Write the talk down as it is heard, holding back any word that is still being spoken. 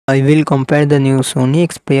I will compare the new Sony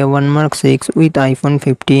Xperia 1 Mark 6 with iPhone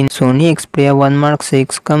 15. Sony Xperia 1 Mark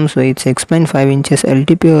 6 comes with 6.5 inches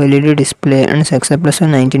LTPO LED display and success ratio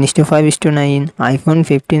 19:5:9. iPhone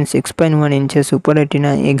 15 6.1 inches Super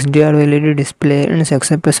Retina XDR LED display and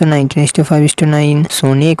success ratio 19:5:9.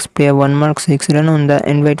 Sony Xperia 1 Mark 6 run on the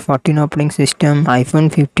Android 14 operating system.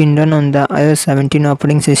 iPhone 15 run on the iOS 17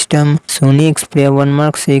 operating system. Sony Xperia 1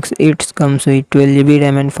 Mark 6 it comes with 12GB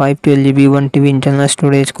RAM and 512GB 1TB internal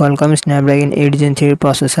storage. Qualcomm Snapdragon 8 Gen 3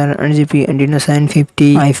 processor and GPU Adreno 750.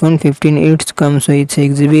 iPhone 15 it comes with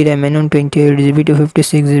 6GB RAM and 28GB to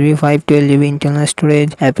 56GB 512GB internal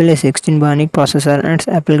storage. Apple A16 Bionic processor and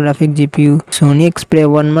Apple graphic GPU. Sony Xperia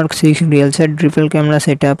 1 Mark 6 real set triple camera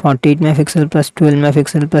setup 48MP plus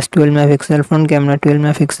 12MP plus 12MP front camera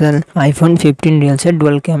 12MP. iPhone 15 real set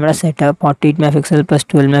dual camera setup 48MP plus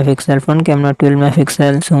 12MP front camera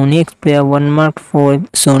 12MP. Sony Xperia 1 Mark 4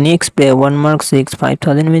 Sony Xperia 1 Mark 6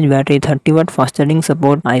 5000 mAh battery 30W fast charging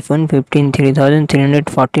support. iPhone 15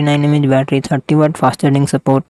 3349 mAh battery 30W fast charging support.